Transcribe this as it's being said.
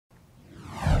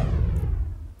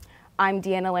I'm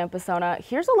Deanna Lampasona.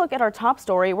 Here's a look at our top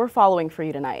story we're following for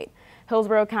you tonight.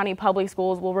 Hillsborough County Public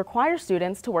Schools will require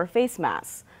students to wear face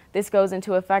masks. This goes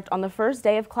into effect on the first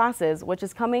day of classes, which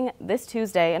is coming this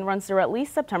Tuesday and runs through at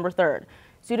least September 3rd.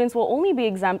 Students will only be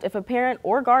exempt if a parent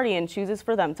or guardian chooses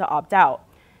for them to opt out.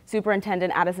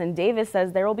 Superintendent Addison Davis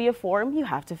says there will be a form you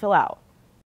have to fill out.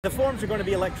 The forms are going to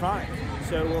be electronic,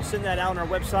 so we'll send that out on our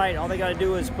website. All they got to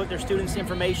do is put their student's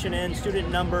information in, student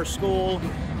number, school,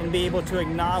 and be able to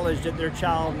acknowledge that their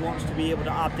child wants to be able to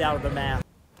opt out of the mask.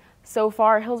 So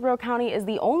far, Hillsborough County is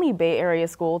the only Bay Area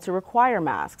school to require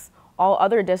masks. All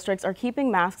other districts are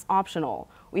keeping masks optional.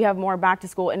 We have more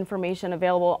back-to-school information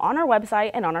available on our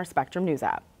website and on our Spectrum News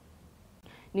app.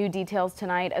 New details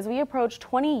tonight as we approach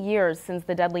 20 years since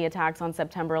the deadly attacks on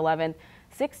September 11th.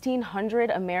 1,600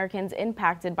 Americans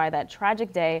impacted by that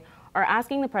tragic day are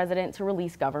asking the president to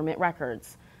release government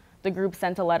records. The group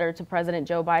sent a letter to President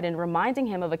Joe Biden reminding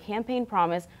him of a campaign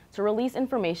promise to release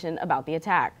information about the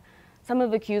attack. Some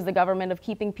have accused the government of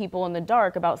keeping people in the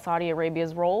dark about Saudi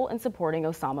Arabia's role in supporting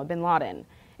Osama bin Laden.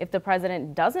 If the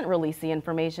president doesn't release the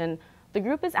information, the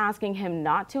group is asking him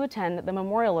not to attend the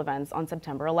memorial events on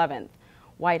September 11th.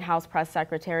 White House Press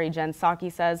Secretary Jen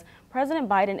Psaki says President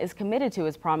Biden is committed to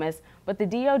his promise, but the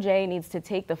DOJ needs to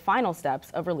take the final steps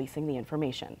of releasing the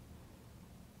information.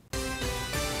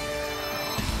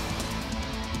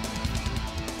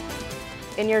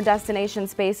 In your destination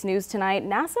space news tonight,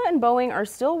 NASA and Boeing are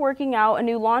still working out a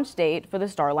new launch date for the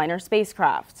Starliner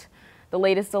spacecraft. The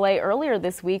latest delay earlier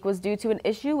this week was due to an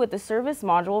issue with the service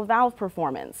module valve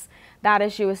performance. That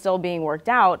issue is still being worked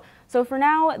out, so for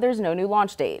now, there's no new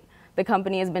launch date. The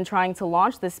company has been trying to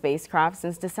launch the spacecraft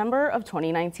since December of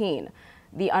 2019.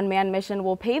 The unmanned mission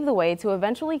will pave the way to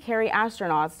eventually carry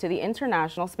astronauts to the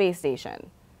International Space Station.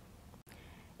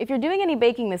 If you're doing any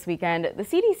baking this weekend, the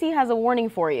CDC has a warning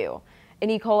for you. An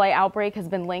E. coli outbreak has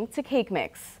been linked to cake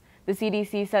mix. The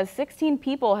CDC says 16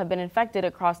 people have been infected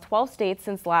across 12 states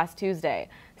since last Tuesday.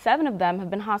 7 of them have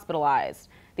been hospitalized.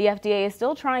 The FDA is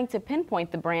still trying to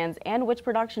pinpoint the brands and which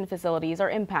production facilities are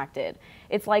impacted.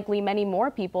 It's likely many more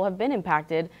people have been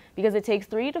impacted because it takes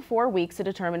 3 to 4 weeks to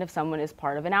determine if someone is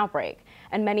part of an outbreak,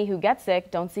 and many who get sick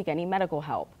don't seek any medical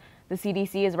help. The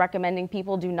CDC is recommending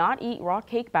people do not eat raw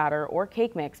cake batter or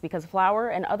cake mix because flour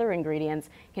and other ingredients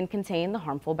can contain the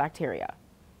harmful bacteria.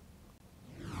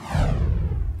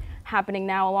 Happening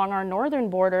now along our northern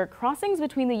border, crossings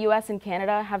between the U.S. and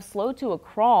Canada have slowed to a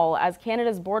crawl as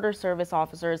Canada's Border Service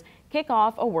officers kick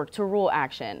off a work-to-rule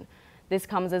action. This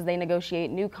comes as they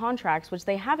negotiate new contracts, which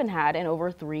they haven't had in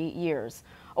over 3 years.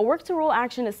 A work-to-rule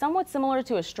action is somewhat similar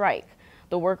to a strike.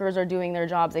 The workers are doing their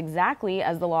jobs exactly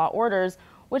as the law orders,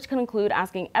 which can include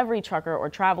asking every trucker or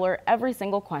traveler every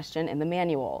single question in the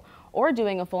manual, or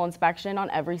doing a full inspection on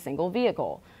every single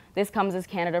vehicle. This comes as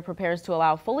Canada prepares to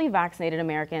allow fully vaccinated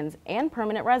Americans and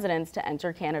permanent residents to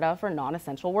enter Canada for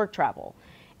non-essential work travel.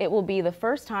 It will be the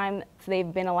first time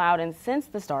they've been allowed in since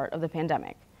the start of the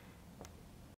pandemic.